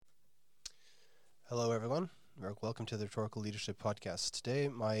Hello, everyone. Welcome to the Rhetorical Leadership Podcast. Today,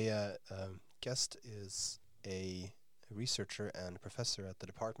 my guest is a researcher and professor at the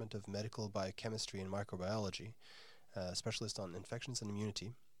Department of Medical Biochemistry and Microbiology, a specialist on infections and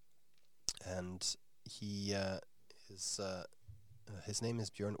immunity. And he his name is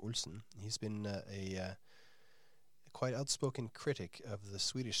Björn Olsen. He's been a quite outspoken critic of the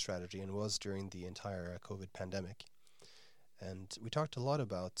Swedish strategy and was during the entire COVID pandemic. And we talked a lot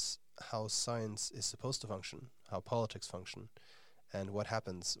about how science is supposed to function, how politics function, and what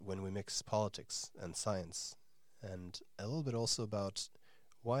happens when we mix politics and science, and a little bit also about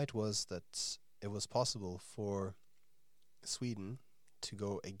why it was that it was possible for Sweden to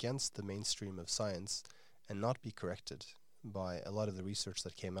go against the mainstream of science and not be corrected by a lot of the research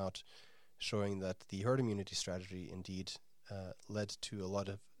that came out showing that the herd immunity strategy indeed led to a lot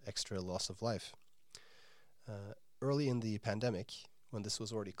of extra loss of life. Early in the pandemic, when this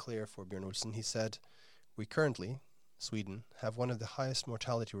was already clear for Björn Olsen, he said, "We currently, Sweden, have one of the highest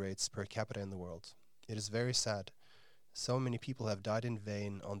mortality rates per capita in the world. It is very sad. So many people have died in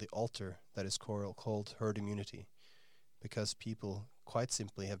vain on the altar that is called herd immunity, because people, quite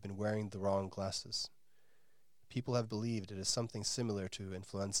simply, have been wearing the wrong glasses. People have believed it is something similar to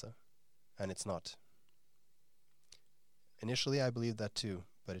influenza, and it's not. Initially, I believed that too,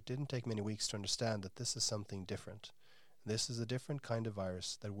 but it didn't take many weeks to understand that this is something different. This is a different kind of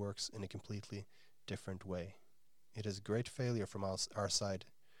virus that works in a completely different way. It is a great failure from our side.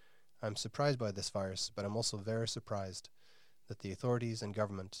 I'm surprised by this virus, but I'm also very surprised that the authorities and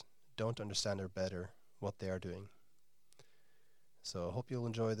government don't understand or better what they are doing." So I hope you'll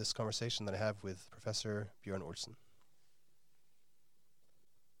enjoy this conversation that I have with Professor Björn Olsen.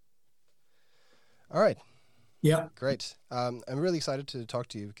 All right. Yeah. Great. I'm really excited to talk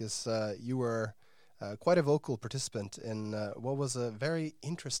to you because you were quite a vocal participant in what was a very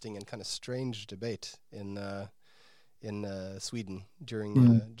interesting and kind of strange debate in Sweden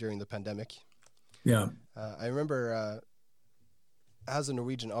during the pandemic. Yeah. I remember, as a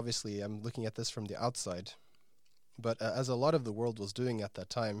Norwegian, obviously, I'm looking at this from the outside, but as a lot of the world was doing at that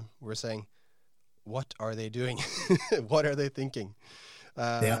time, we're saying, what are they doing? What are they thinking?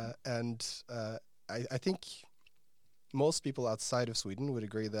 And I think most people outside of Sweden would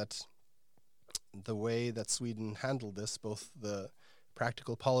agree that the way that Sweden handled this, both the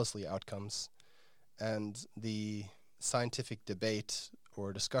practical policy outcomes and the scientific debate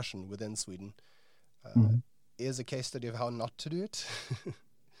or discussion within Sweden, is a case study of how not to do it.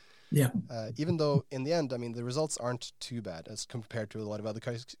 Yeah. Even though in the end, I mean, the results aren't too bad as compared to a lot of other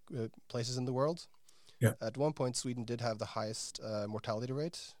places in the world. Yeah. At one point, Sweden did have the highest mortality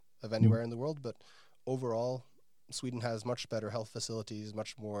rate of anywhere in the world, but overall, Sweden has much better health facilities,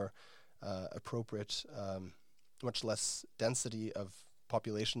 much more appropriate, much less density of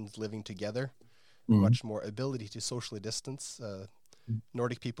populations living together, much more ability to socially distance.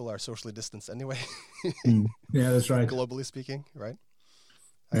 Nordic people are socially distanced anyway. Yeah, that's right. Globally speaking, right?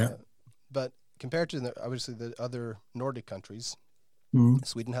 Yeah. But compared to obviously the other Nordic countries,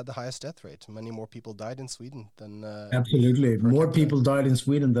 Sweden had the highest death rate. Many more people died in Sweden than absolutely more people died in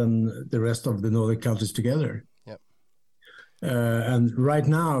Sweden than the rest of the Nordic countries together. Yeah. And right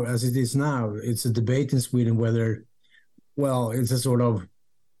now, as it is now, it's a debate in Sweden whether, well, it's a sort of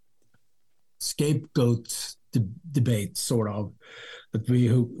scapegoat debate, sort of. But we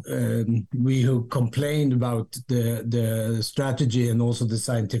who complained about the strategy and also the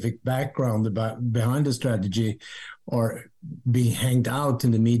scientific background behind the strategy are being hanged out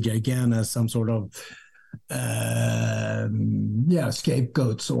in the media again as some sort of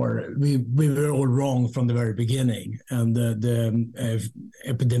scapegoats, or we were all wrong from the very beginning, and the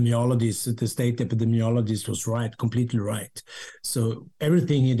epidemiologist, the state epidemiologist, was right, completely right. So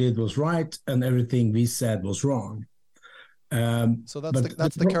everything he did was right, and everything we said was wrong. So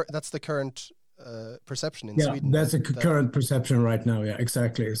that's the current perception in Sweden. That's the current perception right now. Yeah,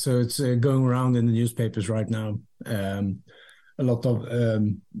 exactly. So it's going around in the newspapers right now. A lot of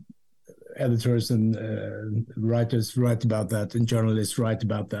editors and writers write about that, and journalists write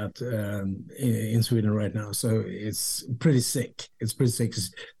about that in Sweden right now. So it's pretty sick. It's pretty sick. It's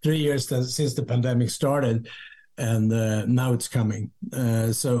 3 years since the pandemic started, and now it's coming.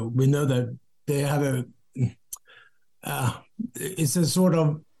 So we know that they have it's a sort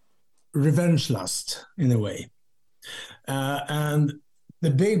of revenge lust in a way. And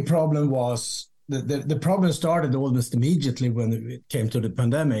the big problem was the problem started almost immediately when it came to the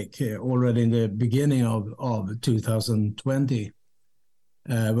pandemic, already in the beginning of 2020,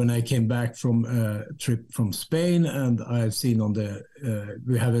 when I came back from a trip from Spain, and I've seen on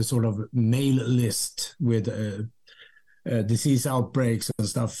we have a sort of mail list with disease outbreaks and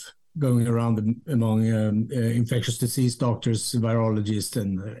stuff going around among infectious disease doctors, virologists,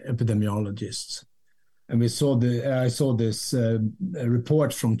 and epidemiologists. And I saw this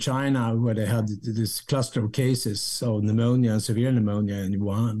report from China where they had this cluster of cases of pneumonia and severe pneumonia in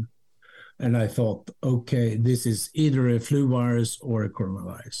Wuhan. And I thought, okay, this is either a flu virus or a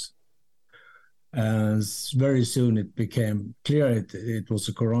coronavirus. And very soon it became clear it was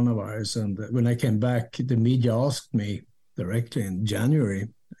a coronavirus. And when I came back, the media asked me directly in January,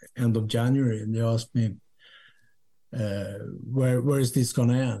 end of January, and they asked me, where is this going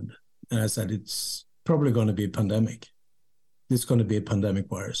to end? And I said, it's probably going to be a pandemic. It's going to be a pandemic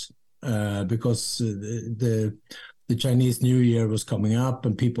virus because the Chinese New Year was coming up,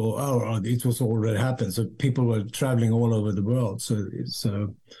 and people, it was already happened. So people were traveling all over the world.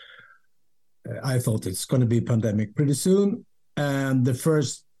 So I thought it's going to be a pandemic pretty soon. And the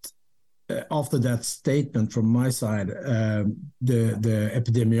first, after that statement from my side, the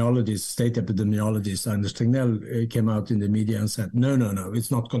epidemiologist, state epidemiologist, Anders Tegnell, came out in the media and said, no, it's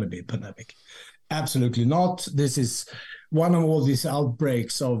not going to be a pandemic. Absolutely not. This is one of all these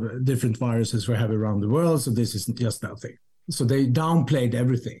outbreaks of different viruses we have around the world. So this is just nothing. So they downplayed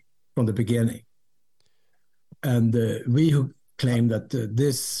everything from the beginning. And we who claim that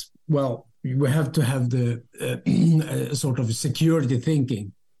we have to have the sort of security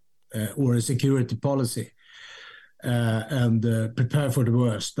thinking or a security policy and prepare for the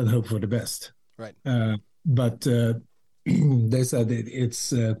worst and hope for the best. Right. But they said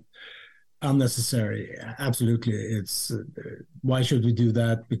it's unnecessary. Absolutely. It's why should we do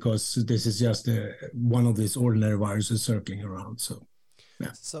that? Because this is just one of these ordinary viruses circling around. So,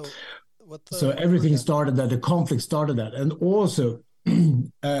 yeah. So everything started that. The conflict started that, and also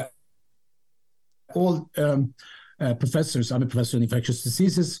all professors. I'm a professor in infectious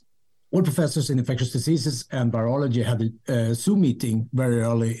diseases. All professors in infectious diseases and virology had a Zoom meeting very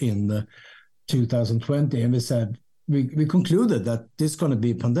early in 2020, and we said. We concluded that this is going to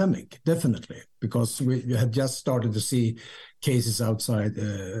be a pandemic, definitely, because we had just started to see cases outside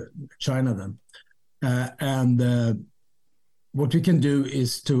China then. And what we can do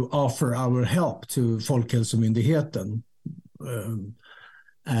is to offer our help to Folkhälsomyndigheten.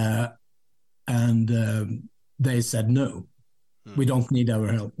 And they said, no, we don't need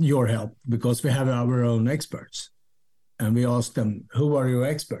your help, because we have our own experts. And we asked them, who are your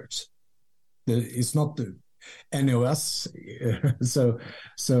experts? It's not any of us. So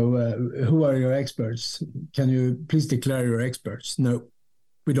who are your experts? Can you please declare your experts? No,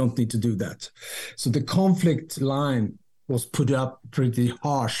 we don't need to do that. So the conflict line was put up pretty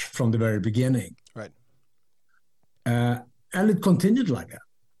harsh from the very beginning. Right. And it continued like that.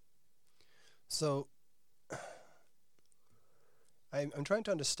 So I'm trying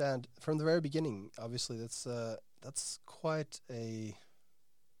to understand from the very beginning. Obviously, that's quite a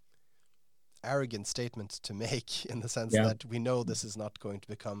arrogant statement to make, in the sense that we know this is not going to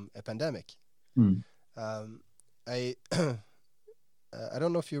become a pandemic. I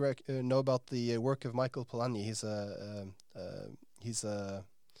don't know if you know about the work of Michael Polanyi. He's a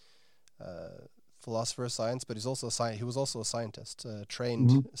philosopher of science, but he was also a scientist.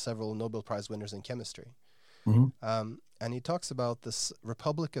 Trained several Nobel Prize winners in chemistry. And he talks about this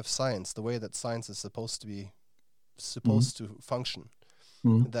republic of science, the way that science is supposed to function.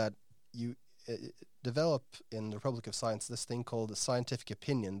 That you develop in the Republic of Science this thing called a scientific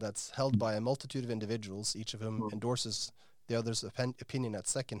opinion that's held by a multitude of individuals, each of whom endorses the other's opinion at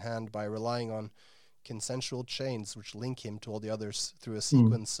second hand by relying on consensual chains which link him to all the others through a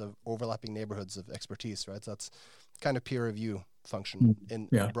sequence of overlapping neighborhoods of expertise, right? So that's kind of peer review function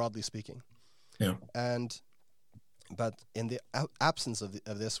broadly speaking. But in the absence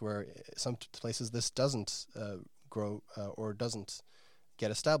of this, where some places this doesn't grow or doesn't get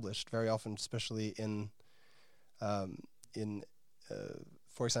established very often, especially in for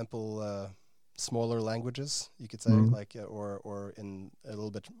example, smaller languages, you could say, or in a little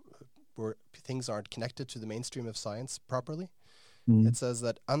bit where things aren't connected to the mainstream of science properly. It says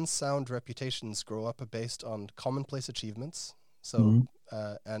that unsound reputations grow up based on commonplace achievements, or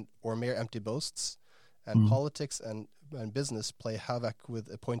mere empty boasts, and politics and business play havoc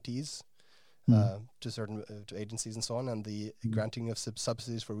with appointees to certain to agencies and so on, and the granting of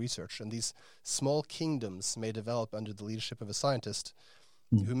subsidies for research. And these small kingdoms may develop under the leadership of a scientist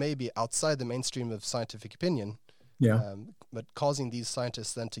who may be outside the mainstream of scientific opinion, but causing these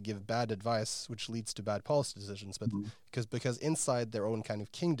scientists then to give bad advice, which leads to bad policy decisions. But because inside their own kind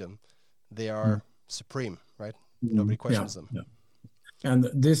of kingdom, they are supreme, right? Nobody questions them. And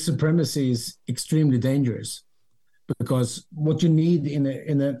this supremacy is extremely dangerous, because what you need in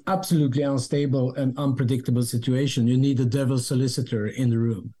an absolutely unstable and unpredictable situation, you need a devil solicitor in the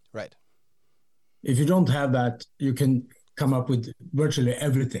room. Right. If you don't have that, you can come up with virtually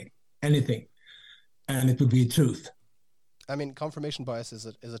anything, and it would be truth. I mean, confirmation bias is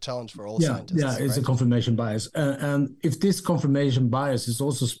a challenge for all Yeah, scientists. it's right? a confirmation bias. And if this confirmation bias is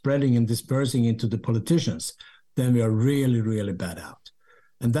also spreading and dispersing into the politicians, then we are really, really bad out.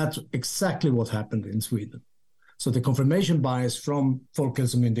 And that's exactly what happened in Sweden. So the confirmation bias from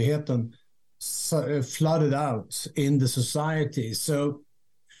Folkhälsomyndigheten flooded out in the society,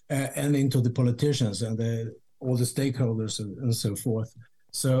 and into the politicians and all the stakeholders and so forth.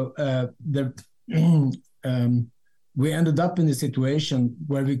 So we ended up in a situation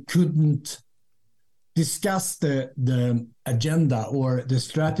where we couldn't discuss the agenda or the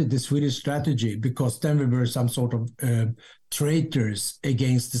Swedish strategy, because then we were some sort of traitors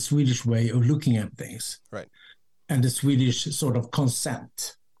against the Swedish way of looking at things, right? And the Swedish sort of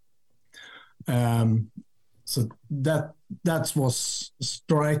consent. So that was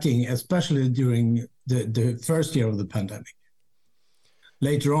striking, especially during the first year of the pandemic.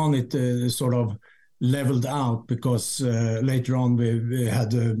 Later on, it sort of leveled out, because later on we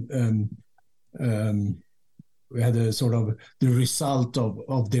had a sort of the result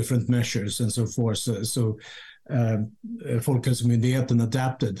of different measures and so forth. So Folkhälsomyndigheten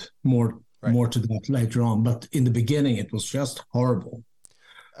adapted more to that later on, but in the beginning it was just horrible.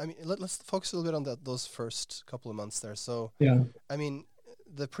 I mean, let's focus a little bit on those first couple of months there. So, I mean,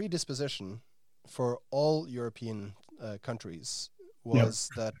 the predisposition for all European countries was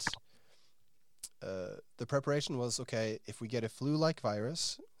that the preparation was, okay, if we get a flu-like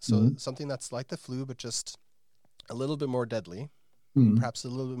virus, so something that's like the flu but just a little bit more deadly, perhaps a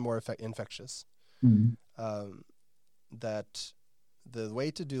little bit more infectious, that the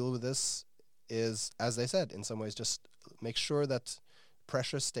way to deal with this is, as they said, in some ways, just make sure that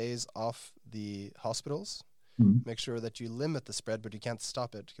pressure stays off the hospitals, make sure that you limit the spread, but you can't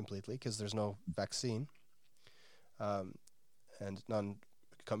stop it completely because there's no vaccine, and none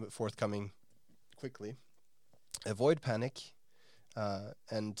forthcoming quickly. Avoid panic,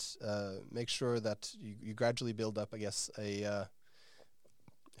 and make sure that you gradually build up, I guess, a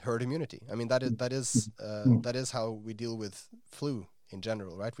herd immunity. I mean, that is how we deal with flu in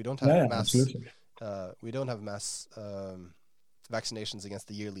general, right? We don't have mass. We don't have mass vaccinations against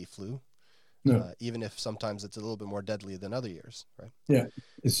the yearly flu, even if sometimes it's a little bit more deadly than other years, right? Yeah,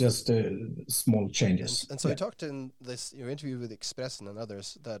 it's just small changes. And so you talked in your interview with Expressen and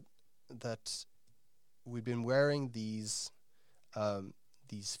others that we've been wearing these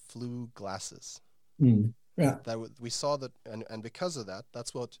flu glasses. That we saw that, and because of that,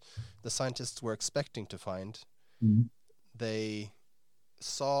 that's what the scientists were expecting to find. They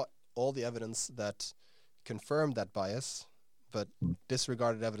saw all the evidence that confirmed that bias, but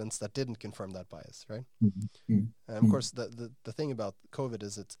disregarded evidence that didn't confirm that bias, right? And of course, the thing about COVID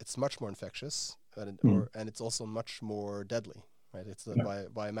is it's much more infectious, and it's also much more deadly, right? It's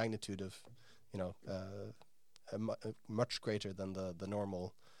by a magnitude of, much greater than the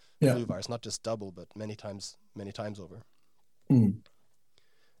normal flu virus, not just double, but many times over. And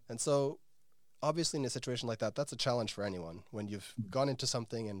so, obviously, in a situation like that, that's a challenge for anyone. When you've gone into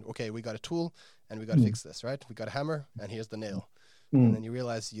something and, okay, we got a tool and we got to fix this, right? We got a hammer and here's the nail. And then you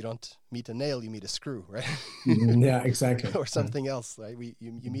realize you don't meet a nail, you meet a screw, right? Yeah, exactly. Or something else, right?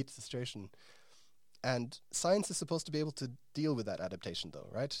 You meet the situation. And science is supposed to be able to deal with that adaptation, though,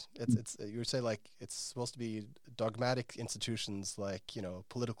 right? It's you say, like, it's supposed to be dogmatic institutions like,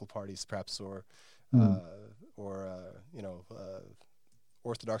 political parties, perhaps, or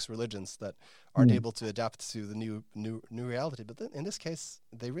orthodox religions that aren't able to adapt to the new reality. But in this case,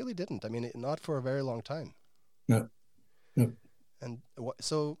 they really didn't. I mean, not for a very long time. No. And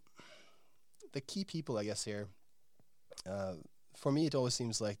so the key people, I guess, here, for me, it always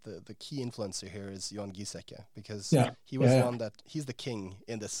seems like the key influencer here is Jan Giesecke, because he was one he's the king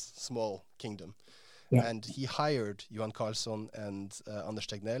in this small kingdom. And he hired Johan Carlson and Anders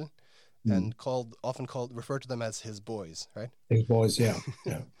Tegnell, and referred to them as his boys, right? His boys, yeah.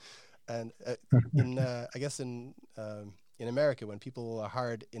 And I guess in America, when people are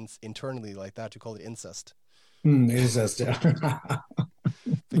hired internally like that, you call it incest. Incest, yeah.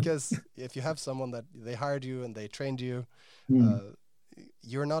 Because if you have someone that they hired you and they trained you,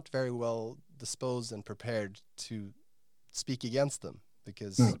 you're not very well disposed and prepared to speak against them,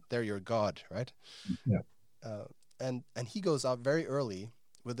 because they're your god, right? And he goes out very early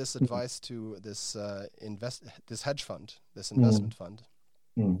with this advice to this this hedge fund, this investment fund.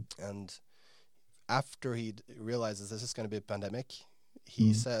 And after he realizes this is going to be a pandemic,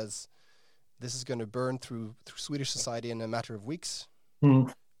 he says this is going to burn through Swedish society in a matter of weeks.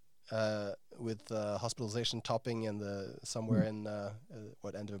 with hospitalization topping in the somewhere in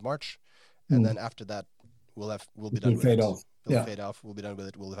end of March, and then after that we'll be done with fade it. off. It'll fade off. We'll be done with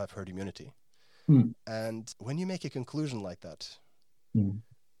it. We'll have herd immunity. And when you make a conclusion like that,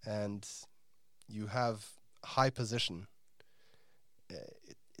 and you have high position,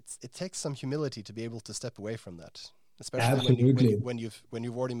 it takes some humility to be able to step away from that, especially when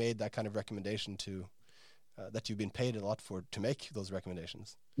you've already made that kind of recommendation to that you've been paid a lot for to make those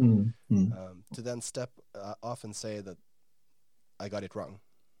recommendations. To then step off and say that I got it wrong.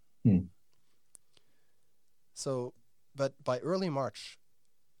 So, but by early March,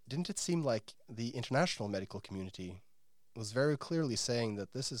 didn't it seem like the international medical community was very clearly saying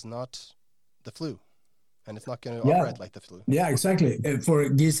that this is not the flu, and it's not going to operate like the flu? Yeah, exactly. For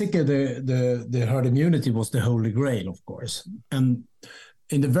Giesecke, the herd immunity was the holy grail, of course. And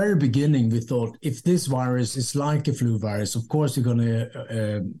in the very beginning, we thought if this virus is like a flu virus, of course you're going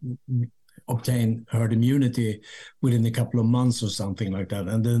to obtain herd immunity within a couple of months or something like that,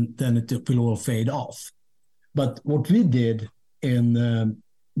 and then it will all fade off. But what we did in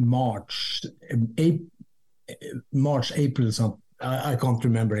March, April, something, I can't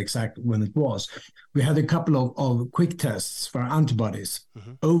remember exactly when it was. We had a couple of quick tests for antibodies.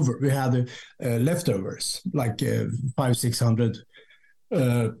 We had leftovers, like 500-600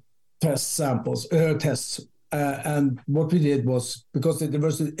 tests. And what we did was, because there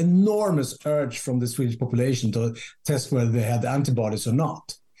was an enormous urge from the Swedish population to test whether they had antibodies or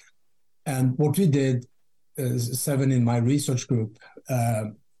not. And what we did, 7 in my research group,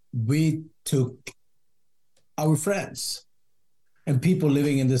 we took our friends and people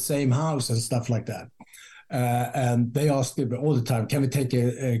living in the same house and stuff like that. And they asked me all the time, can we take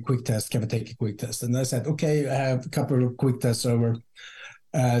a quick test? Can we take a quick test? And I said, okay, I have a couple of quick tests over.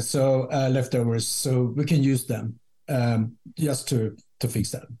 Leftovers, so we can use them just to fix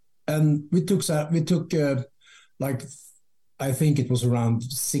that. And we took like, I think it was around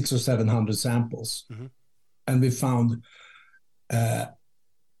 600 or 700 samples. And we found, I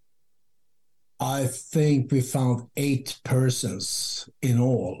think we found 8 persons in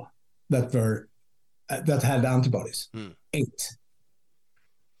all that had antibodies. 8.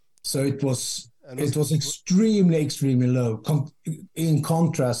 So it was extremely, extremely low. In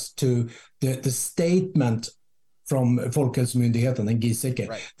contrast to the statement from Folkhälsomyndigheten and Giesecke,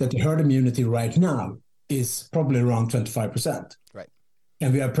 that the herd immunity right now is probably around 25%. Right.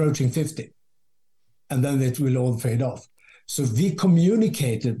 And we are approaching 50. And then it will all fade off. So we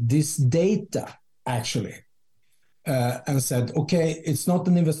communicated this data, actually, and said, okay, it's not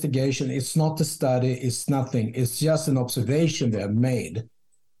an investigation, it's not a study, it's nothing. It's just an observation they have made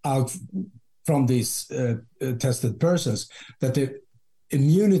out from these tested persons, that the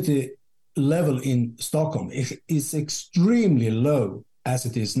immunity level in Stockholm is extremely low as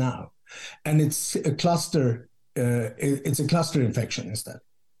it is now. And it's a cluster infection instead.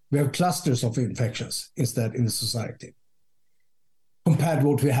 We have clusters of infections instead in the society, compared to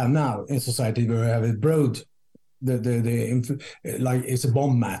what we have now in society, where we have a broad, like it's a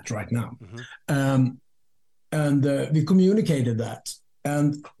bomb mat right now. And we communicated that.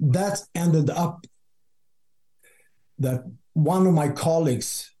 And that ended up that one of my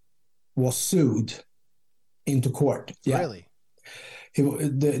colleagues was sued into court. Really?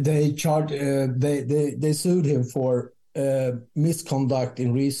 They sued him for misconduct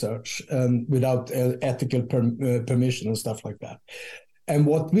in research and without ethical permission and stuff like that. And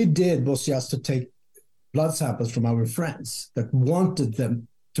what we did was just to take blood samples from our friends that wanted them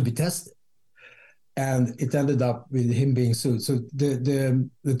to be tested. And it ended up with him being sued. So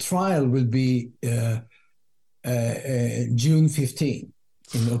the trial will be June 15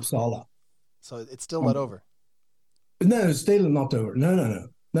 in Uppsala. So it's still not over? No, it's still not over. No.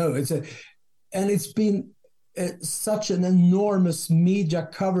 It's been such an enormous media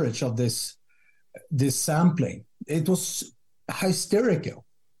coverage of this sampling. It was hysterical,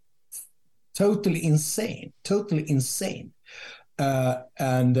 totally insane.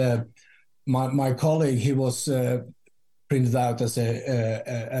 My colleague, he was printed out as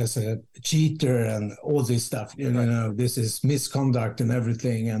a cheater and all this stuff. You know, this is misconduct and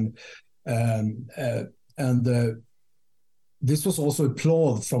everything, and this was also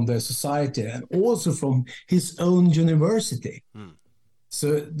applauded from the society and also from his own university.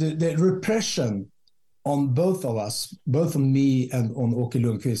 So the repression on both of us, both on me and on Åke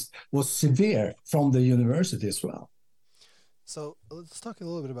Lundqvist, was severe from the university as well. So let's talk a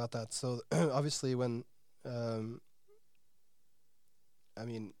little bit about that. So obviously when, I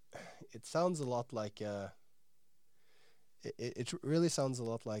mean, it sounds a lot like, it really sounds a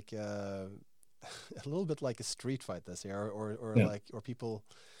lot like a little bit like a street fight this year, or people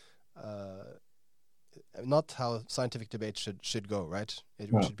not how scientific debate should go, right? It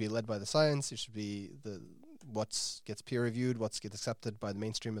should be led by the science. It should be what gets peer reviewed, what gets accepted by the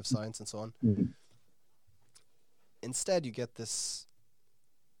mainstream of science, and so on. Instead, you get this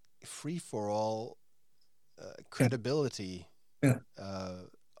free for all credibility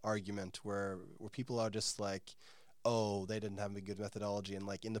argument where people are just like, oh, they didn't have a good methodology, and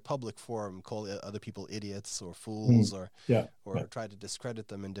like in the public forum call other people idiots or fools or try to discredit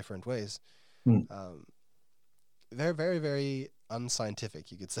them in different ways. Very, very, very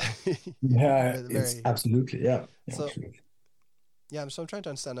unscientific, you could say. It's absolutely, So, absolutely. So I'm trying to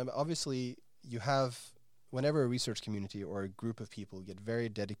understand. Obviously, you have, whenever a research community or a group of people get very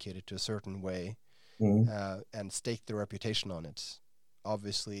dedicated to a certain way and stake their reputation on it,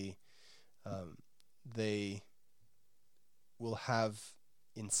 obviously they will have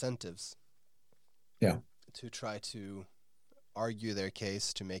incentives to try to argue their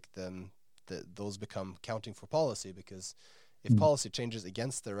case to make them those become counting for policy, because if policy changes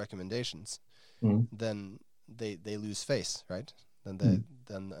against their recommendations, then they lose face, right? Then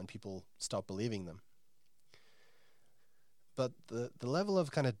and people stop believing them. But the level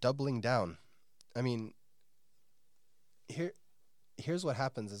of kind of doubling down, I mean, here's what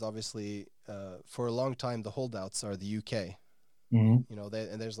happens is obviously for a long time the holdouts are the UK. You know,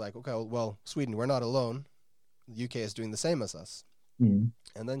 and there's like, okay, well, Sweden, we're not alone. The UK is doing the same as us.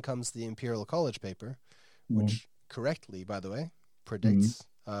 And then comes the Imperial College paper, which correctly, by the way, predicts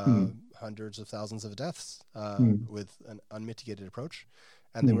hundreds of thousands of deaths with an unmitigated approach.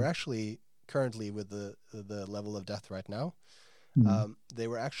 And they were actually currently with the level of death right now, they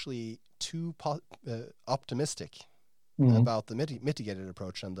were actually too optimistic about the mitigated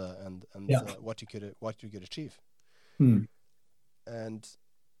approach and what you could achieve. And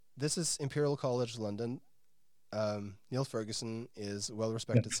this is Imperial College London. Neil Ferguson is a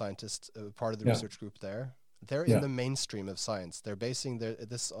well-respected scientist, part of the research group there. They're in the mainstream of science. They're basing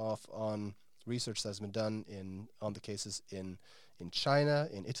this off on research that's been done on the cases in China,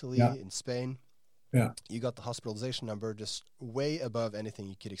 in Italy, in Spain. You got the hospitalization number just way above anything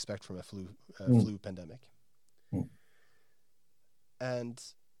you could expect from a flu pandemic. And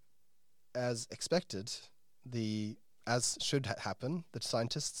as expected, as should happen, the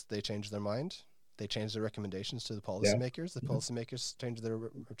scientists, they change their mind. They change their recommendations to the policymakers. The policymakers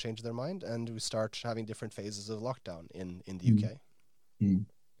change their mind, and we start having different phases of lockdown in the UK.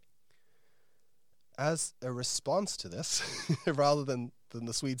 As a response to this, rather than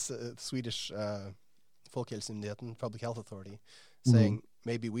the Swedish Folkhälsomyndigheten, Public Health Authority, saying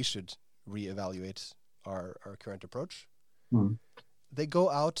maybe we should reevaluate our current approach, they go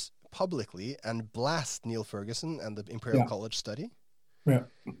out publicly and blast Neil Ferguson and the Imperial College study.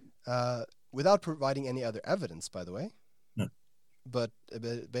 Without providing any other evidence, by the way, but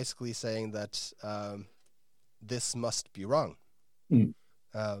basically saying that this must be wrong. And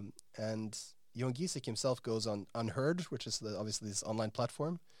Jon Giesecke himself goes on Unheard, which is obviously this online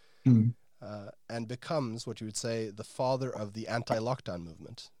platform, and becomes what you would say the father of the anti-lockdown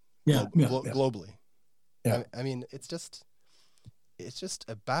movement globally. I mean, it's just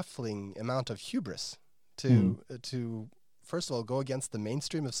a baffling amount of hubris to first of all, go against the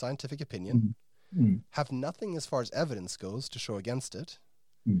mainstream of scientific opinion, have nothing as far as evidence goes to show against it,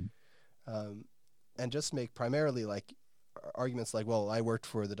 and just make primarily like arguments like, well, I worked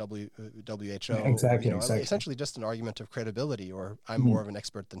for the WHO. Exactly. Essentially just an argument of credibility, or I'm more of an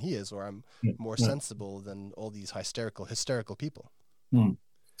expert than he is, or I'm more sensible than all these hysterical people.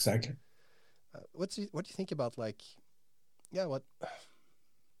 Exactly. What do you think about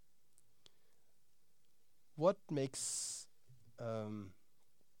what makes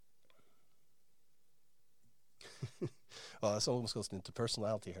well, this almost goes into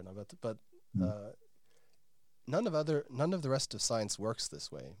personality here now, but none of the rest of science works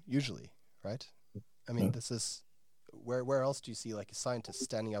this way usually, right? I mean, this is where else do you see like a scientist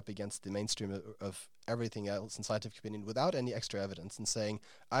standing up against the mainstream of everything else in scientific opinion without any extra evidence and saying,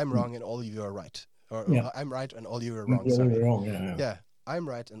 I'm wrong and all of you are right, or I'm right and all of you are wrong. I'm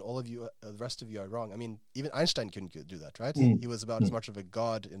right and all of you, the rest of you are wrong. I mean, even Einstein couldn't do that, right? He was about as much of a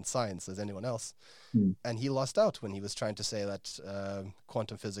god in science as anyone else. And he lost out when he was trying to say that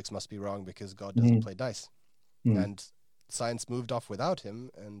quantum physics must be wrong because God doesn't play dice. And science moved off without him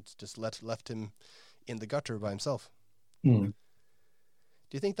and just left him in the gutter by himself. Do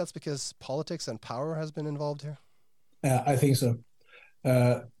you think that's because politics and power has been involved here? I think so.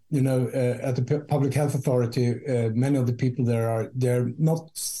 At the Public Health Authority, many of the people they're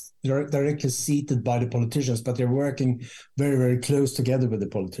not directly seated by the politicians, but they're working very, very close together with the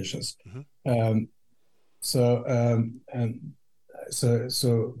politicians.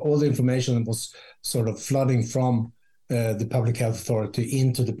 So all the information was sort of flooding from the public health authority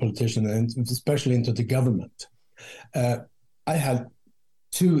into the politician and especially into the government. I had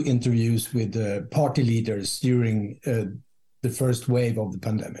 2 interviews with party leaders during the first wave of the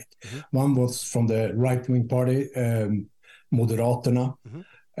pandemic. One was from the right-wing party, Moderaterna,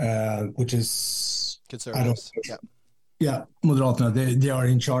 which is conservatives. Yeah, Moderaterna. They are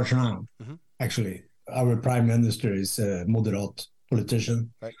in charge now. Actually, our prime minister is a moderate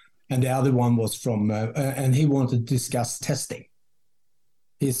politician, right. And the other one was from, and he wanted to discuss testing.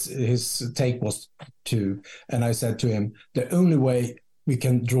 His take was and I said to him, the only way we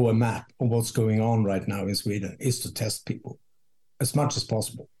can draw a map of what's going on right now in Sweden is to test people as much as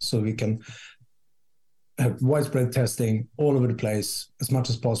possible, so we can have widespread testing all over the place as much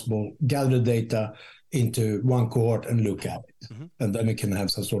as possible, gather data into one cohort and look at it. And then we can have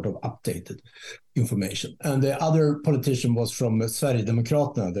some sort of updated information. And the other politician was from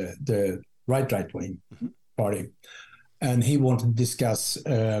Sverigedemokraterna, the right-wing party. And he wanted to discuss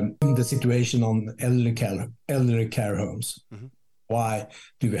the situation on elderly care homes. Why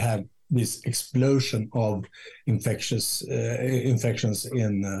do we have this explosion of infections in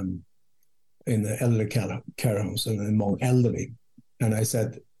the elderly care homes and among elderly? And I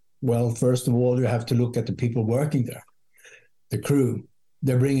said, well, first of all, you have to look at the people working there, the crew.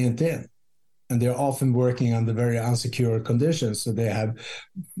 They're bringing it in, and they're often working under very unsecure conditions. So they have,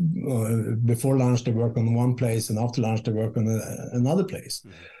 before lunch, they work on one place, and after lunch, they work on another place.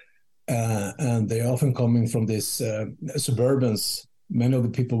 And they're often coming from these suburbans. Many of the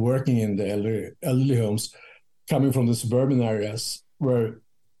people working in the elderly homes coming from the suburban areas where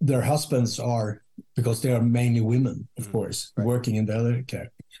their husbands are, because they are mainly women, of course, right, working in the elderly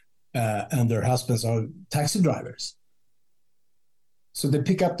care. And their husbands are taxi drivers. So they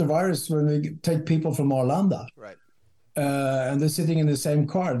pick up the virus when they take people from Arlanda. Right. And they're sitting in the same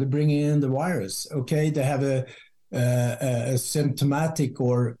car. They're bringing in the virus. Okay, they have a symptomatic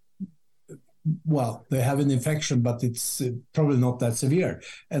or, well, they have an infection, but it's probably not that severe.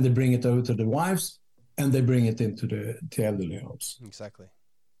 And they bring it over to the wives, and they bring it into the elderly homes. Exactly.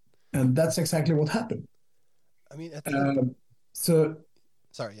 And that's exactly what happened. I mean, sorry,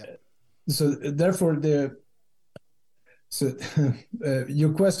 yeah. So therefore,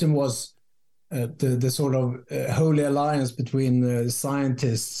 your question was the sort of holy alliance between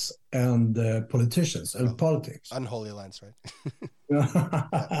scientists and politicians and politics. Unholy alliance, right?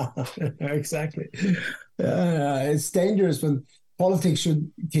 Exactly. It's dangerous when politics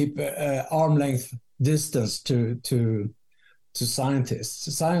should keep arm length distance to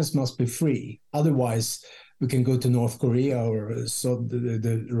scientists. Science must be free. Otherwise, we can go to North Korea or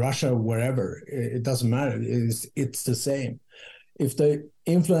the Russia, wherever. It doesn't matter. It's the same. If they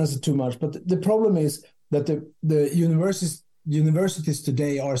influence it too much. But the problem is that the universities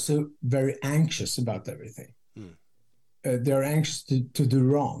today are so very anxious about everything. They're anxious to do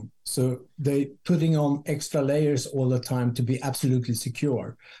wrong. So they're putting on extra layers all the time to be absolutely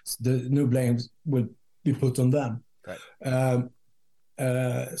secure. So the no blame will be put on them. Right.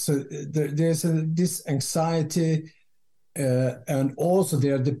 So there's this anxiety, and also they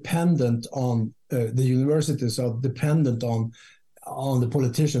are dependent on the universities are dependent on the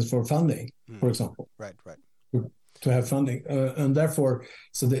politicians for funding, for example. Right. To have funding, and therefore,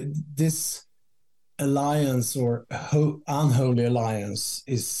 so this alliance or unholy alliance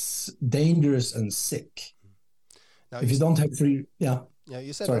is dangerous and sick. Now, if you don't have free, yeah.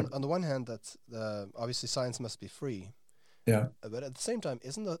 You said on the one hand that obviously science must be free. Yeah. But at the same time,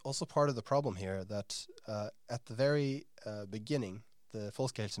 isn't that also part of the problem here that at the very beginning, the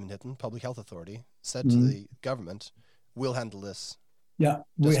Folkhälsomyndigheten, Public Health Authority, said to the government, "We'll handle this. Yeah,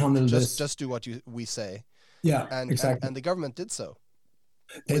 we handle this. Just do what we say." Yeah, exactly. And the government did so.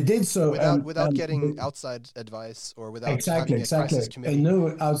 They did so without getting outside advice or without having a crisis committee. And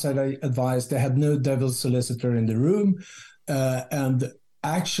no outside advice. They had no devil's solicitor in the room, and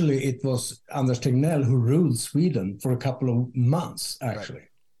actually, it was Anders Tegnell who ruled Sweden for a couple of months, actually.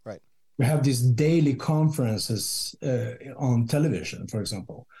 Right. We have these daily conferences on television, for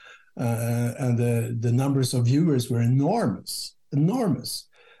example, and the numbers of viewers were enormous.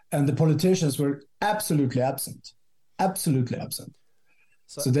 And the politicians were absolutely absent.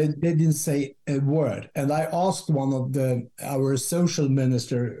 So they didn't say a word. And I asked one of our social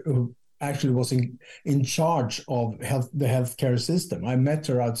minister who actually was in charge of the healthcare system. I met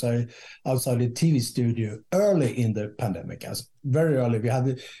her outside the TV studio early in the pandemic, very early.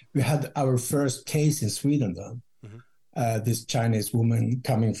 We had our first case in Sweden then. This Chinese woman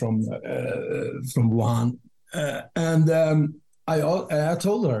coming from Wuhan, and I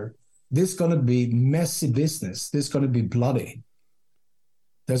told her, this is going to be messy business. This is going to be bloody.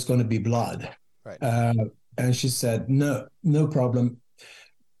 there's going to be blood. Right. And she said, no problem.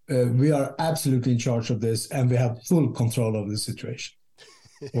 We are absolutely in charge of this, and we have full control of the situation.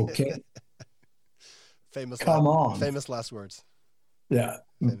 Okay. Come on. Famous last words. Yeah,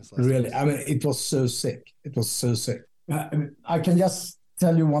 really. I mean, it was so sick. It was so sick. I can just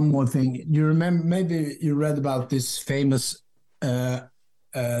tell you one more thing. You remember, maybe you read about this famous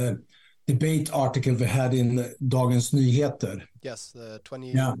debate article we had in Dagens Nyheter. Yes, the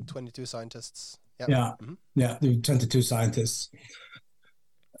 22 scientists. Yep. Yeah, mm-hmm. Yeah, the 22 scientists.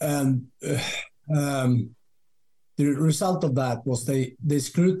 And the result of that was they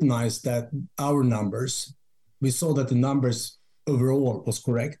scrutinized that our numbers. We saw that the numbers overall was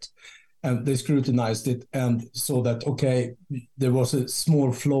correct, and they scrutinized it and saw that, okay, there was a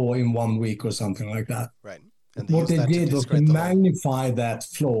small flaw in 1 week or something like that. Right. And what they did was to magnify that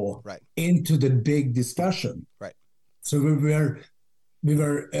flaw into the big discussion. Right. So we were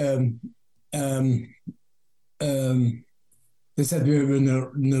they said we were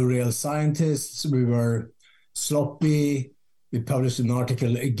no real scientists. We were sloppy. We published an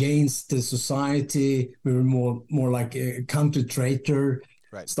article against the society. We were more like a country traitor,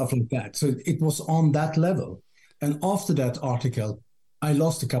 stuff like that. So it was on that level. And after that article, I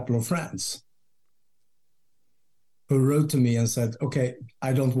lost a couple of friends who wrote to me and said, okay,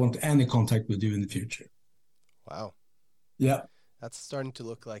 I don't want any contact with you in the future. Wow. Yeah. That's starting to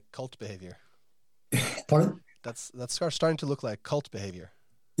look like cult behavior. Pardon? That's starting to look like cult behavior.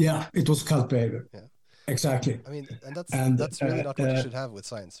 Yeah, it was cult behavior. Yeah. Exactly. I mean, and that's really not what you should have with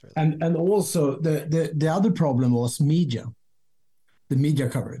science, really. And also the other problem was media, the media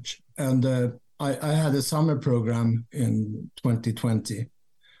coverage. And I had a summer program in 2020,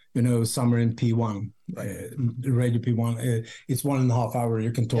 summer in P1, Radio P1. It's 1.5 hours.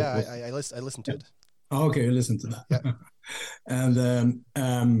 You can talk. Yeah, I listened to it. Okay, you listened to that. Yeah. And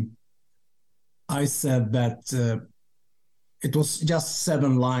I said that it was just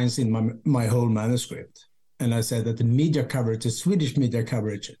 7 lines in my whole manuscript. And I said that the Swedish media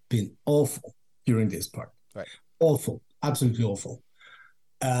coverage had been awful during this part. Right. Awful, absolutely awful.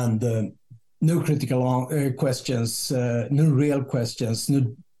 And no critical questions, no real questions,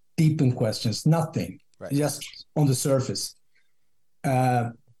 no deepened questions, nothing. Right. Just on the surface.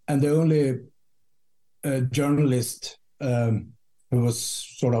 And the only journalist who was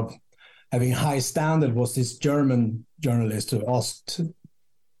sort of having high standard was this German journalist who asked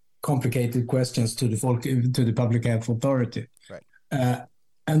complicated questions to the public health authority. Right.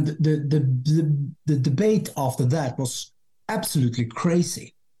 And the debate after that was absolutely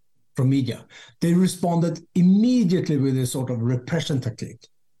crazy from media. They responded immediately with a sort of repression technique.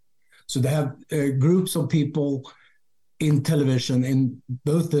 So they have groups of people in television, in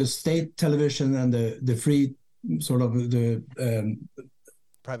both the state television and the free sort of the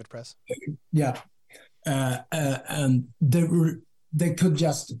private press. Yeah. And they could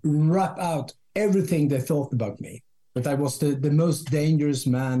just rap out everything they thought about me. But I was the most dangerous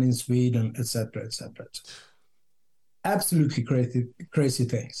man in Sweden, etc., etc. Absolutely crazy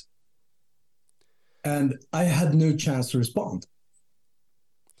things. And I had no chance to respond.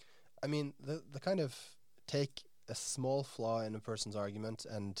 I mean, the kind of take a small flaw in a person's argument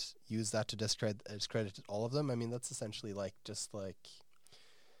and use that to discredit all of them. I mean, that's essentially just like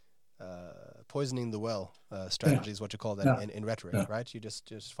poisoning the well strategy is what you call that in rhetoric, right? You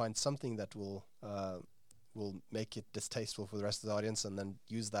just find something that will make it distasteful for the rest of the audience, and then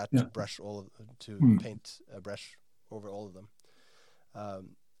use that to paint a brush over all of them.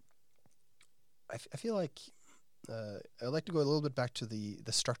 I feel like I'd like to go a little bit back to the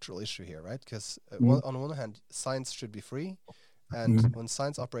structural issue here, right? Because on the one hand, science should be free, and when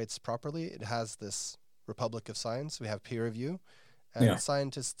science operates properly, it has this republic of science. We have peer review, and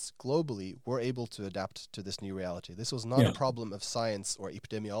scientists globally were able to adapt to this new reality. This was not a problem of science or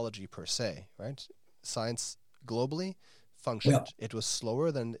epidemiology per se, right? Science globally functioned. It was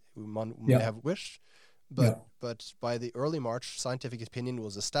slower than we may have wished, but by the early March, scientific opinion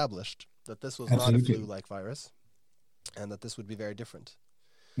was established that this was not a flu-like virus, and that this would be very different.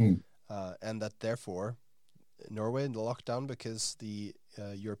 And that therefore, Norway in the lockdown, because the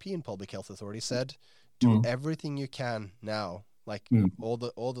European Public Health Authority said, do everything you can now, like all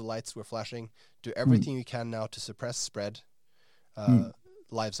the lights were flashing, do everything you can now to suppress spread.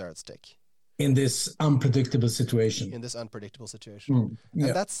 Lives are at stake. In this unpredictable situation. And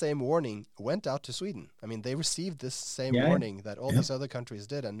that same warning went out to Sweden. I mean, they received this same warning that all these other countries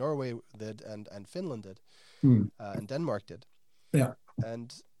did, and Norway did, and Finland did, and Denmark did. Yeah.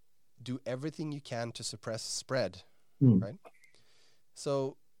 And do everything you can to suppress spread, right?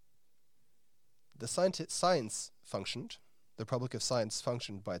 So the science functioned. the Republic of Science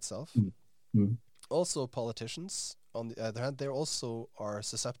functioned by itself. Also, politicians, on the other hand, they also are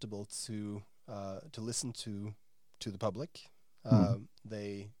susceptible to listen to the public.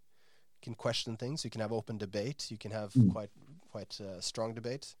 They can question things. You can have open debate. You can have quite strong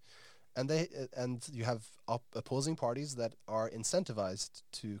debate, and you have opposing parties that are incentivized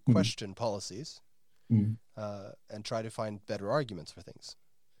to question policies and try to find better arguments for things.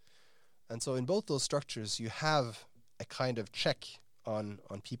 And so, in both those structures, you have a kind of check on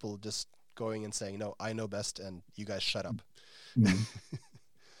people just going and saying, no, I know best and you guys shut up.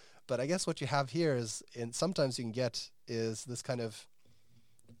 But I guess what you have here is, sometimes you can get is this kind of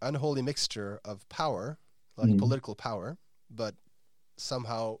unholy mixture of power, like political power, but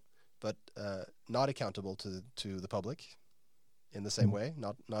somehow, not accountable to the public in the same way,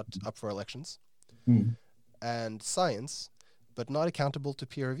 not up for elections, and science, but not accountable to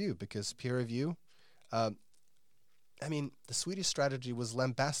peer review, because peer review, I mean, the Swedish strategy was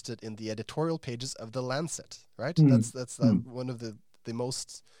lambasted in the editorial pages of The Lancet, right? That's one of the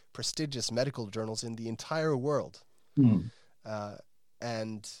most prestigious medical journals in the entire world.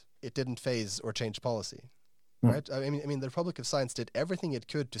 And it didn't phase or change policy, right? I mean, the Republic of Science did everything it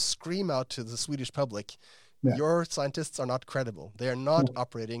could to scream out to the Swedish public, your scientists are not credible. They are not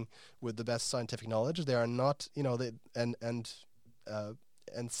operating with the best scientific knowledge. They are not, and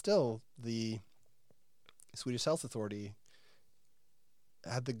still the Swedish Health Authority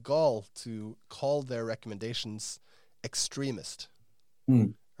had the gall to call their recommendations extremist,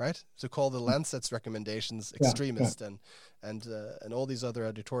 right? To call the Lancet's recommendations extremist, and all these other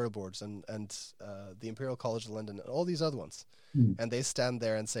editorial boards and the Imperial College of London and all these other ones, and they stand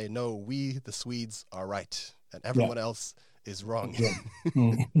there and say, no, we the Swedes are right and everyone else is wrong.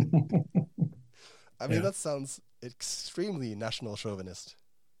 I mean, that sounds extremely national chauvinist.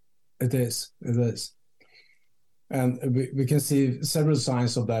 It is. And we can see several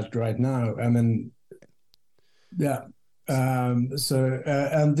signs of that right now. I mean, and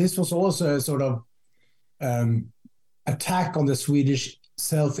this was also a sort of attack on the Swedish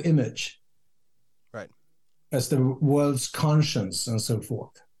self-image, right, as the world's conscience and so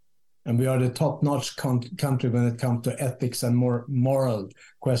forth. And we are the top-notch country when it comes to ethics and more moral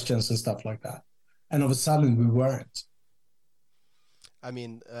questions and stuff like that. And all of a sudden, we weren't. I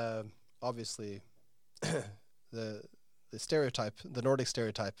mean, obviously, the stereotype, the Nordic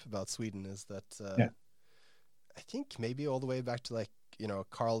stereotype about Sweden is that I think maybe all the way back to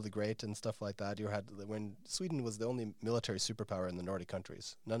Karl the Great and stuff like that. You had when Sweden was the only military superpower in the Nordic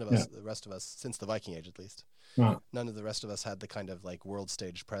countries. None of us, the rest of us, since the Viking Age at least, none of the rest of us had the kind of world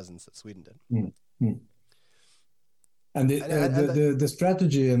stage presence that Sweden did. And the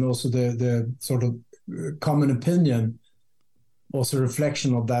strategy and also the sort of common opinion was a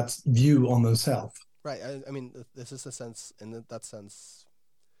reflection of that view on themselves. Right. I mean, this is the sense, in that sense,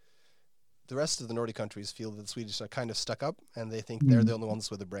 the rest of the Nordic countries feel that the Swedish are kind of stuck up, and they think they're the only ones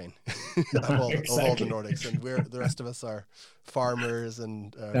with a brain of all the Nordics, and the rest of us are farmers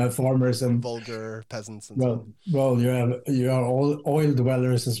and vulgar peasants. And well, you are all oil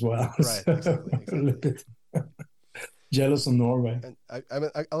dwellers as well. Right. Exactly. Jealous of Norway. And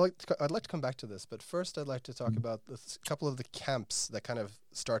I'd like to come back to this, but first I'd like to talk about a couple of the camps that kind of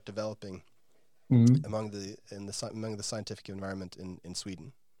start developing among the scientific environment in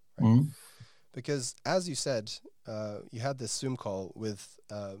Sweden, right? Because as you said, you had this Zoom call with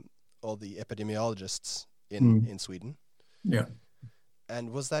all the epidemiologists in Sweden. Yeah.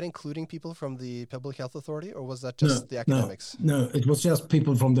 And was that including people from the Public Health Authority, or was that just the academics? No, it was just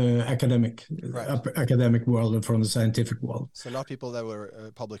people from the academic world and from the scientific world. So not people that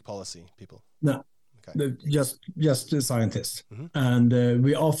were public policy people? No, just the scientists. And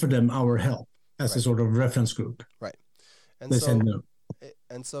we offered them our help as a sort of reference group. Right. And they said no.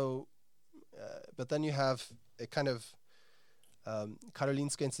 And so, but then you have a kind of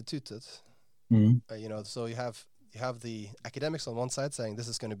Karolinska Institutet, so you have the academics on one side saying this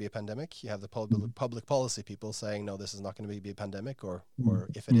is going to be a pandemic. You have the public policy people saying, no, this is not going to be a pandemic, or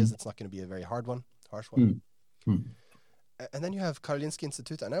if it is, it's not going to be a very harsh one. And then you have Karolinska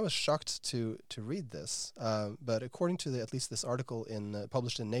Institutet, and I was shocked to read this, but according to at least this article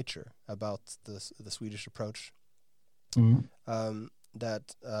published in Nature about the Swedish approach,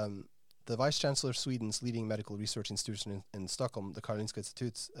 that the Vice Chancellor of Sweden's leading medical research institution in Stockholm, the Karolinska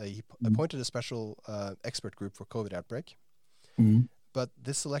Institutet, he appointed a special expert group for COVID outbreak. But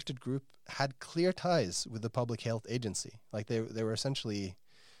this selected group had clear ties with the Public Health Agency. Like they were essentially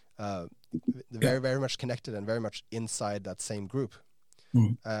very, very much connected and very much inside that same group.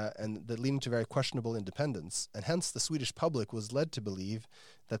 And that leading to very questionable independence. And hence the Swedish public was led to believe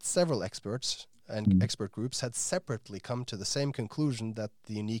that several experts and expert groups had separately come to the same conclusion that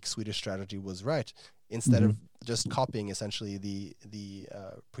the unique Swedish strategy was right, instead of just copying essentially the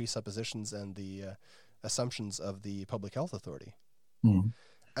presuppositions and the assumptions of the public health authority.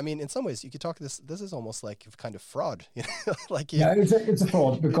 I mean, in some ways, you could talk this is almost like kind of fraud, you know? Like, yeah, it's a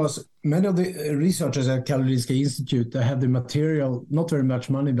fraud, because many of the researchers at Karolinska Institute, they have the material, not very much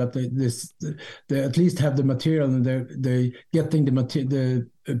money, but they at least have the material, and they getting the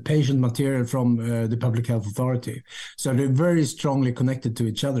patient material from the public health authority. So they're very strongly connected to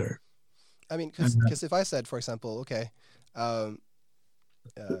each other. I mean, because if I said, for example, okay,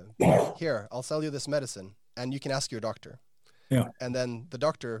 here, I'll sell you this medicine, and you can ask your doctor. Yeah. And then the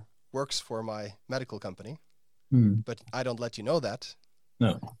doctor works for my medical company, but I don't let you know that.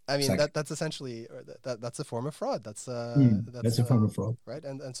 No. I mean, exactly. that's essentially that's a form of fraud. That's a form of fraud, right?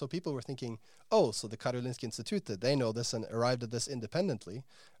 And so people were thinking, oh, so the Karolinska Institute, they know this and arrived at this independently,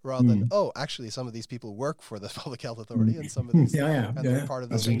 rather than, oh, actually some of these people work for the public health authority, and some of these and they're part of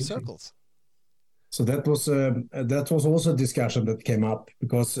the same circles. So that was also a discussion that came up,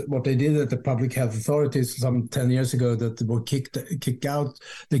 because what they did at the public health authorities some 10 years ago, that they were kicked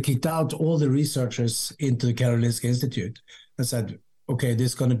out all the researchers into the Karolinska Institute and said, okay, this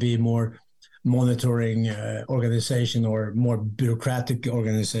is going to be more monitoring organization, or more bureaucratic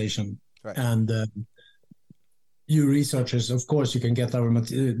organization. Right. And you researchers, of course, you can get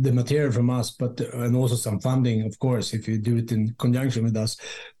the material from us, and also some funding, of course, if you do it in conjunction with us.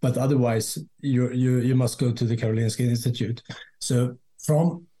 But otherwise, you must go to the Karolinska Institute. So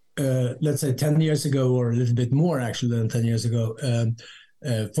from let's say 10 years ago, or a little bit more actually than 10 years ago,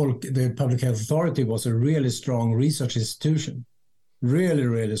 the Public Health Authority was a really strong research institution,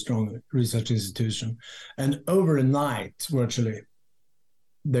 really strong research institution, and overnight, virtually,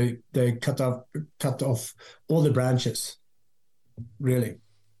 they cut off all the branches, really.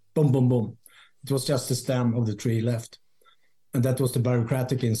 Boom. It was just the stem of the tree left, and that was the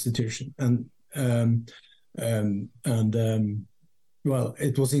bureaucratic institution. And well,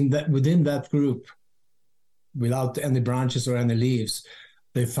 it was within that group, without any branches or any leaves,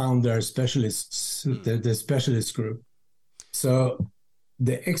 they found their specialists, the specialist group. So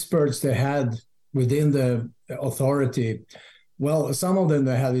the experts they had within the authority, well, some of them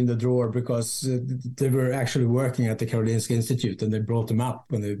they had in the drawer, because they were actually working at the Karolinska Institute, and they brought them up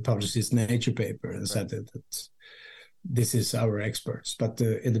when they published this Nature paper and said that this is our experts. But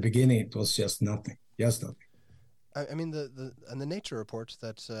in the beginning, it was just nothing. I mean, the Nature report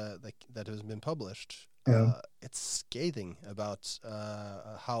that has been published, it's scathing about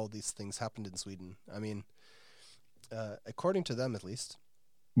how these things happened in Sweden. I mean, according to them at least,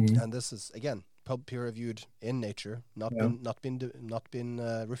 and this is again peer-reviewed in Nature, not been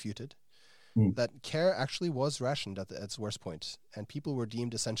refuted, that care actually was rationed at its worst point, and people were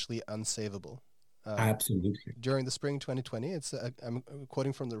deemed essentially unsavable. Absolutely. During the spring 2020, I'm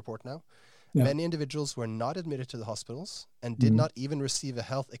quoting from the report now. Yeah. Many individuals were not admitted to the hospitals and did not even receive a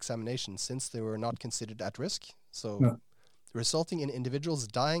health examination, since they were not considered at risk. So, resulting in individuals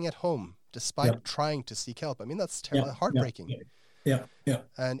dying at home despite trying to seek help. I mean, that's heartbreaking. Yeah.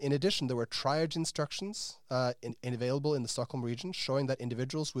 And in addition, there were triage instructions available in the Stockholm region, showing that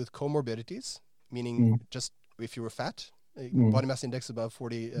individuals with comorbidities, meaning just if you were fat, body mass index above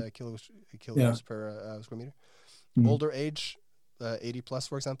 40 kilograms per square meter, older age, 80 plus,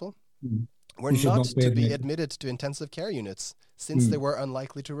 for example, were not to be admitted to intensive care units, since they were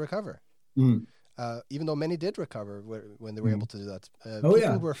unlikely to recover. Even though many did recover when they were able to do that.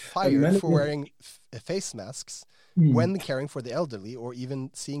 People were fired for wearing face masks when caring for the elderly, or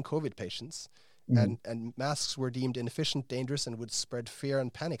even seeing COVID patients. And masks were deemed inefficient, dangerous, and would spread fear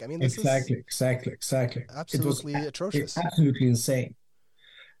and panic. I mean, this exactly. Absolutely atrocious. Absolutely insane.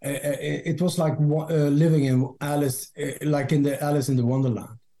 It was like living in Alice in the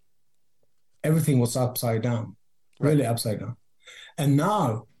Wonderland. Everything was upside down, really upside down. And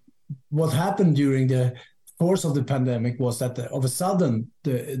now, what happened during the course of the pandemic was that all of a sudden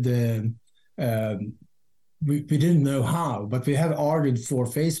we didn't know how, but we have argued for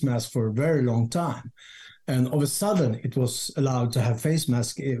face masks for a very long time, and all of a sudden it was allowed to have face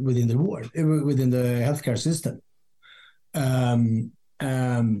masks within the ward, within the healthcare system, and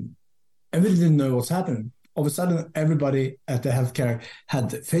we didn't know what's happening. All of a sudden, everybody at the healthcare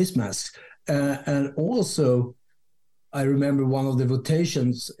had face masks, and also, I remember one of the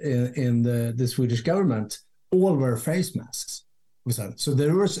votations in the Swedish government, all were face masks. So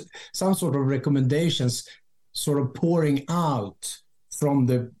there was some sort of recommendations sort of pouring out from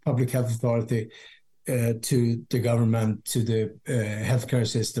the public health authority to the government, to the healthcare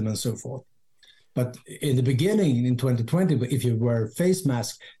system, and so forth. But in the beginning, in 2020, if you wear face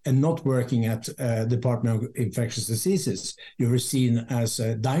mask and not working at Department of Infectious Diseases, you were seen as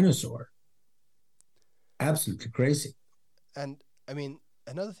a dinosaur. Absolutely crazy. And I mean,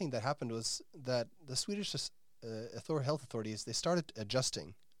 another thing that happened was that the Swedish health authorities, they started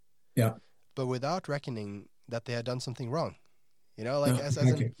adjusting. Yeah. But without reckoning that they had done something wrong. You know,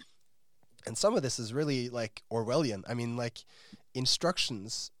 like and some of this is really like Orwellian. I mean, like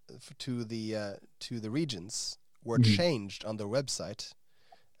instructions to the regions were changed on their website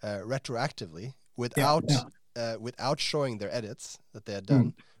retroactively without showing their edits that they had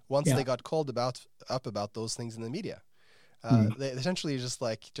done. Once they got called up about those things in the media, they essentially it's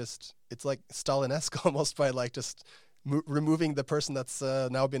like Stalin-esque almost, by like just removing the person that's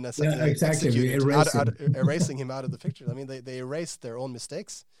now been executed, erasing him out of the picture. I mean, they erased their own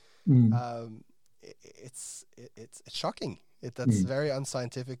mistakes. It's shocking. That's very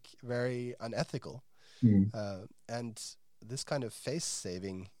unscientific, very unethical, and this kind of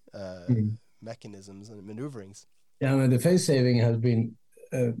face-saving mechanisms and maneuverings. Yeah, I mean, the face-saving has been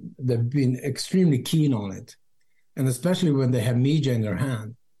they've been extremely keen on it, and especially when they have media in their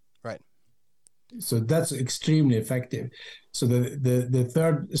hand. Right. So that's extremely effective. So the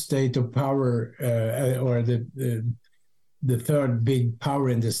third state of power, or the third big power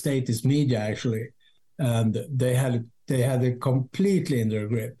in the state is media, actually, and they had it completely in their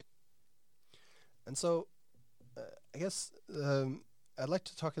grip. And so, I guess I'd like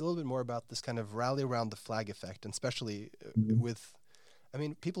to talk a little bit more about this kind of rally around the flag effect, and especially with. I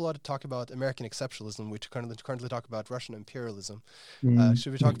mean, people ought to talk about American exceptionalism. We currently talk about Russian imperialism.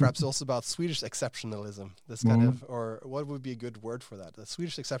 Should we talk perhaps also about Swedish exceptionalism? This kind of, or what would be a good word for that? The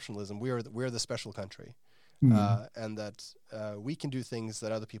Swedish exceptionalism. We're the special country, and that we can do things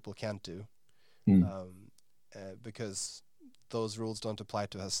that other people can't do, because those rules don't apply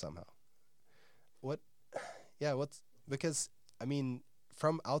to us somehow. Because I mean,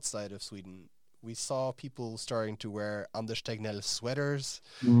 from outside of Sweden, we saw people starting to wear Anders Tegnell sweaters.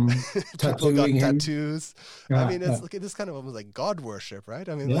 People got tattoos. I mean, it's like this kind of almost like God worship, right?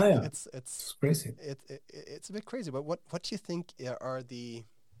 I mean, it's crazy. It's a bit crazy. But what do you think are the?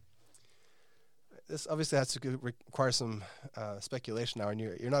 This obviously has to require some speculation now. And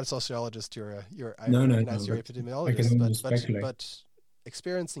you're not a sociologist. You're epidemiologist. But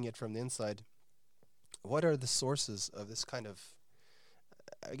experiencing it from the inside, what are the sources of this kind of?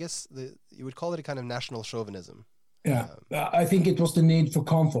 I guess you would call it a kind of national chauvinism. Yeah, I think it was the need for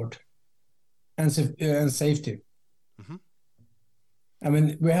comfort and safety. I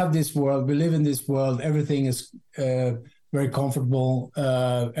mean, we have this world, we live in this world, everything is very comfortable,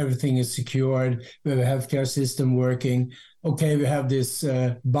 everything is secured, we have a healthcare system working. Okay, we have this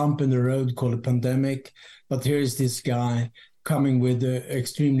bump in the road called a pandemic, but here is this guy coming with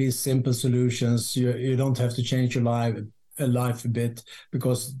extremely simple solutions. You don't have to change your life a bit,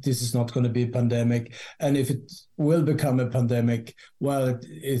 because this is not going to be a pandemic, and if it will become a pandemic, well,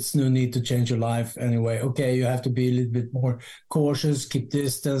 it's no need to change your life anyway. Okay, you have to be a little bit more cautious, keep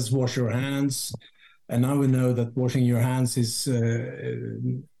distance, wash your hands, and now we know that washing your hands is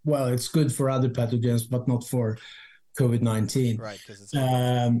it's good for other pathogens, but not for COVID-19. Right, because it's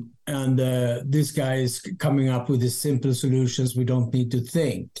this guy is coming up with these simple solutions. We don't need to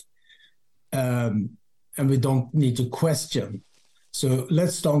think. And we don't need to question. So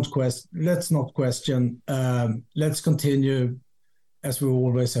let's not question. Let's continue as we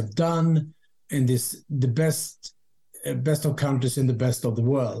always have done in the best of countries in the best of the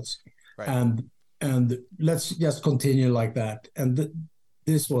worlds. Right. And let's just continue like that. And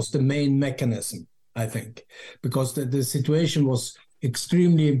this was the main mechanism, I think, because the situation was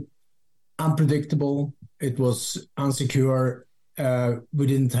extremely unpredictable. It was unsecure. We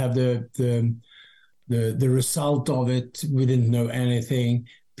didn't have the result of it. We didn't know anything.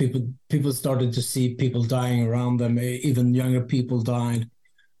 People started to see people dying around them. Even younger people died.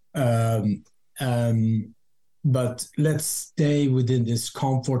 But let's stay within this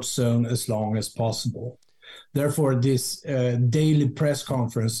comfort zone as long as possible. Therefore, this daily press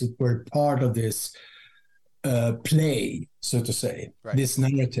conference were part of this play, so to say, this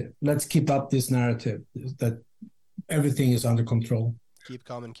narrative. Let's keep up this narrative that everything is under control. Keep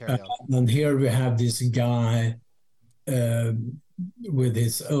calm and carry on. And here we have this guy with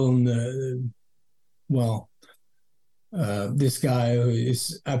his own, this guy who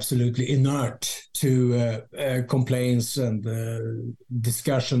is absolutely inert to complaints and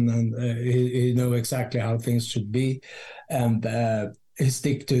discussion, and he knows exactly how things should be, and he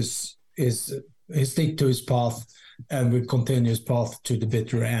stick to his path, and will continue his path to the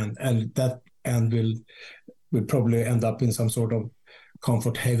bitter end, and that end will probably end up in some sort of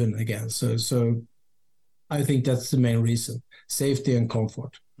comfort haven again. So I think that's the main reason: safety and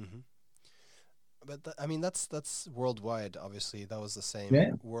comfort. Mm-hmm. But I mean, that's worldwide. Obviously, that was the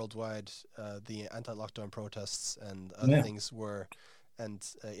same worldwide. The anti-lockdown protests and other things were, and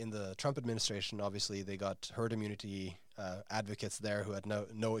in the Trump administration, obviously, they got herd immunity advocates there who had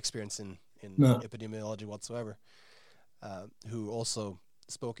no experience in epidemiology whatsoever, who also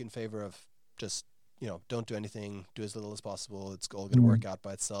spoke in favor of just, don't do anything, do as little as possible. It's all going to work out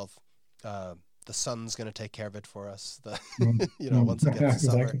by itself. The sun's going to take care of it for us. Once it gets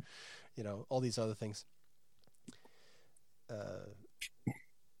to summer. All these other things.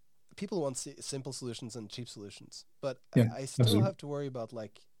 People want simple solutions and cheap solutions, but I still have to worry about,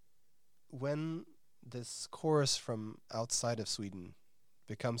 like, when this chorus from outside of Sweden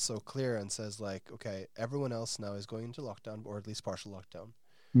becomes so clear and says, like, okay, everyone else now is going into lockdown, or at least partial lockdown,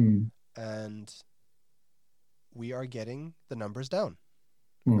 and we are getting the numbers down,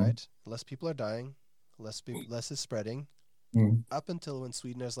 right? Less people are dying, less is spreading. Up until when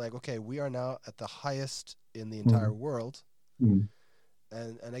Sweden is like, okay, we are now at the highest in the entire world. And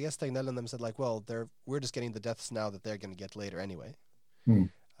I guess Tegnell and them said, like, well, we're just getting the deaths now that they're going to get later anyway.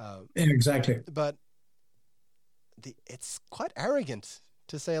 Exactly. But it's quite arrogant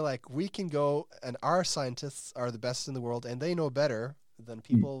to say, like, we can go and our scientists are the best in the world and they know better than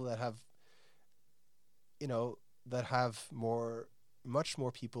people that have, much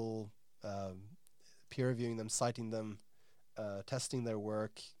more people peer reviewing them, citing them, testing their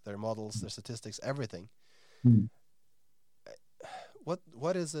work, their models, their statistics, everything.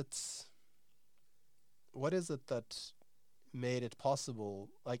 What is it that made it possible?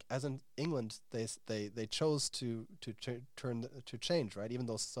 Like, as in England, they chose to change, right? Even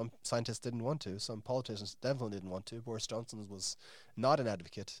though some scientists didn't want to, some politicians definitely didn't want to. Boris Johnson was not an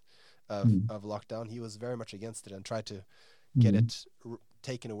advocate of lockdown. He was very much against it and tried to get it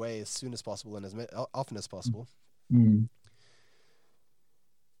taken away as soon as possible and as often as possible.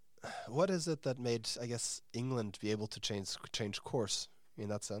 What is it that made, I guess, England be able to change course in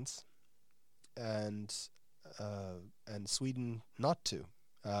that sense, and Sweden not to,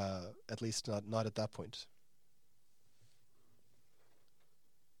 at least not at that point?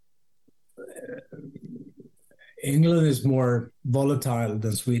 England is more volatile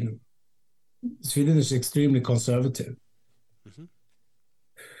than Sweden. Sweden is extremely conservative.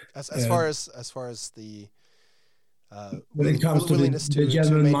 As far as the when it comes to the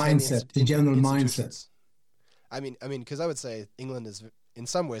general mindset, I mean, because I would say England is in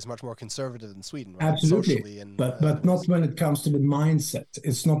some ways much more conservative than Sweden, right? Absolutely, socially and, but not when it comes to the mindset.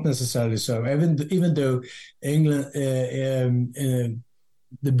 It's not necessarily so. Even though England,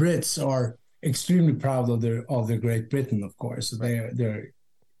 the Brits are extremely proud of their Great Britain, of course. They're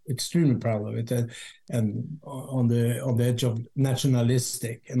extremely proud of it, and on the edge of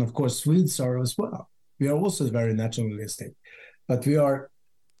nationalistic, and of course Swedes are as well. We are also very nationalistic, but we are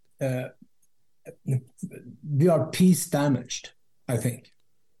peace damaged. I think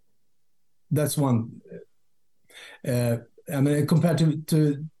that's one. I mean, compared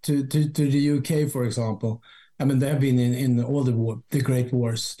to the UK, for example, I mean, they have been in all the great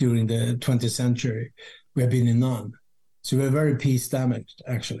wars during the 20th century. We have been in none. So we're very peace damaged,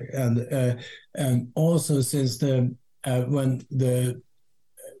 actually, and also since when the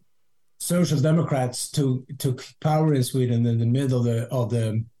Social Democrats took power in Sweden in the middle of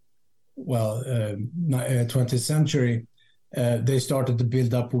the 20th century, they started to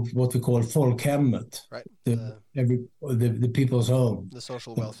build up what we call folkhemmet, right? The people's home, the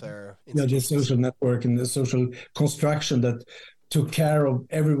social welfare, the social network and the social construction that took care of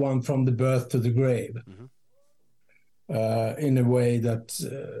everyone from the birth to the grave. In a way that,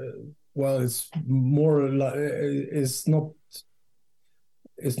 it's more like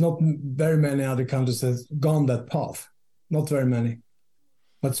it's not very many other countries that have gone that path. Not very many,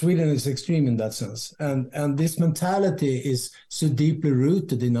 but Sweden is extreme in that sense, and this mentality is so deeply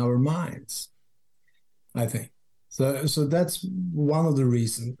rooted in our minds, I think. So that's one of the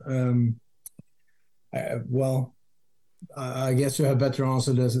reasons. I guess you have better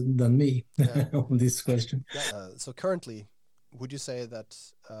answer than me on this question. So currently, would you say that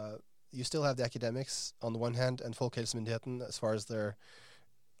you still have the academics on the one hand and Folkhälsomyndigheten as far as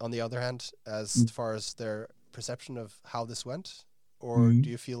on the other hand, as far as their perception of how this went? Or do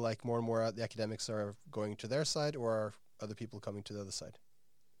you feel like more and more the academics are going to their side, or are other people coming to the other side?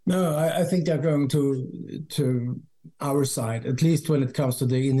 No, I think they're going to our side, at least when it comes to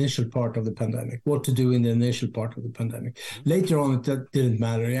the initial part of the pandemic, what to do in the initial part of the pandemic. Later on, that didn't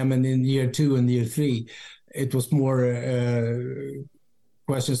matter. I mean, in year 2 and year 3, it was more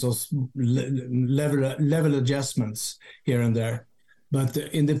questions of level adjustments here and there. But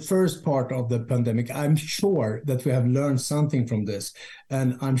in the first part of the pandemic, I'm sure that we have learned something from this.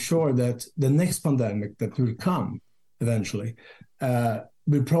 And I'm sure that the next pandemic that will come eventually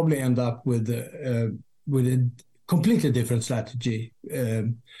will probably end up with a completely different strategy.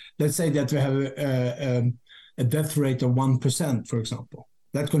 Let's say that we have a death rate of 1%, for example.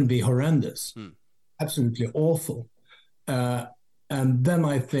 That's going to be horrendous, absolutely awful. And then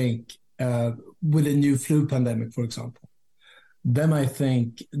I think with a new flu pandemic, for example, then I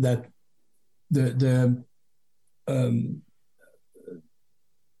think that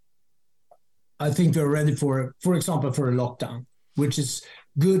I think we're ready for example, for a lockdown, which is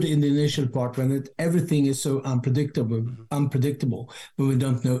good in the initial part when everything is so unpredictable, but we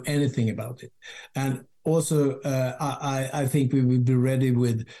don't know anything about it. And also, I think we will be ready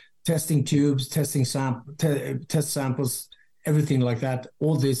with testing tubes, test samples, everything like that.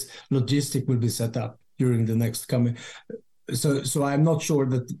 All this logistic will be set up during the next coming. So I'm not sure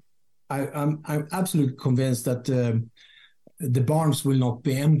that I'm absolutely convinced that the barns will not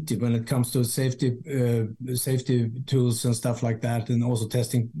be empty when it comes to safety tools and stuff like that, and also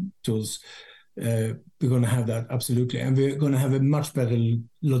testing tools. We're going to have that absolutely, and we're going to have a much better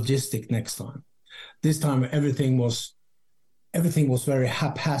logistic next time. This time everything was very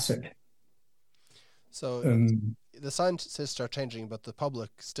haphazard. So the scientists are changing, but the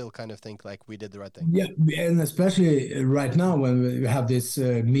public still kind of think like we did the right thing. Yeah, and especially right now when we have this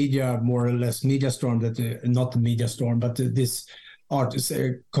more or less media storm, that not the media storm, but this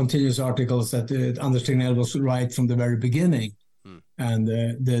continuous articles that Anders Tegnell was right from the very beginning, and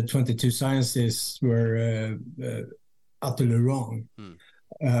the 22 scientists were utterly wrong.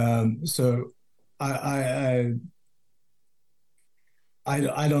 So I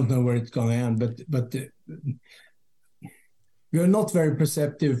don't know where it's going to end, but we are not very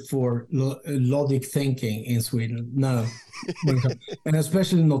perceptive for logic thinking in Sweden, no. And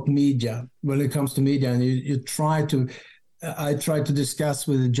especially not media. When it comes to media, and I tried to discuss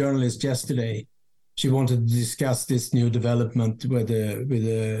with a journalist yesterday. She wanted to discuss this new development within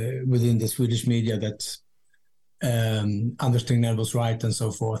the Swedish media that Anders Tegnell was right and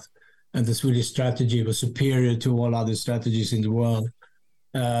so forth. And the Swedish strategy was superior to all other strategies in the world.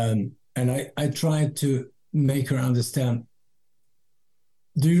 And I tried to make her understand,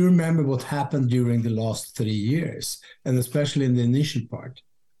 do you remember what happened during the last 3 years, and especially in the initial part?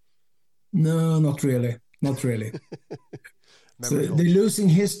 No, not really. Not really. So they're losing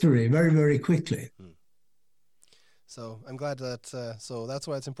history very, very quickly. So I'm glad that, so that's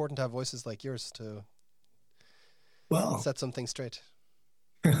why it's important to have voices like yours to set something straight.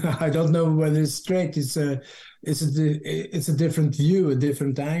 I don't know whether it's straight. It's a different view, a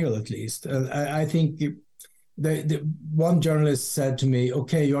different angle, at least. I think the one journalist said to me,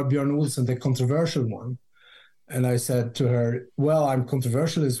 "Okay, you are Björn Olsen, the controversial one," and I said to her, "Well, I'm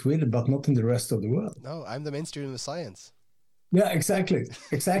controversial in Sweden, but not in the rest of the world." No, I'm the mainstream of science. Yeah, exactly.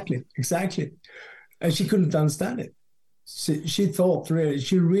 And she couldn't understand it. She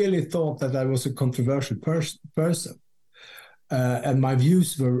really thought that I was a controversial person. And my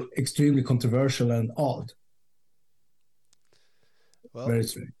views were extremely controversial and odd. Well, very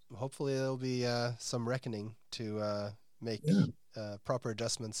strange. Hopefully there'll be some reckoning to make proper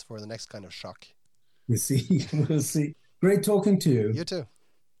adjustments for the next kind of shock. We'll see. Great talking to you. You too.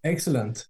 Excellent.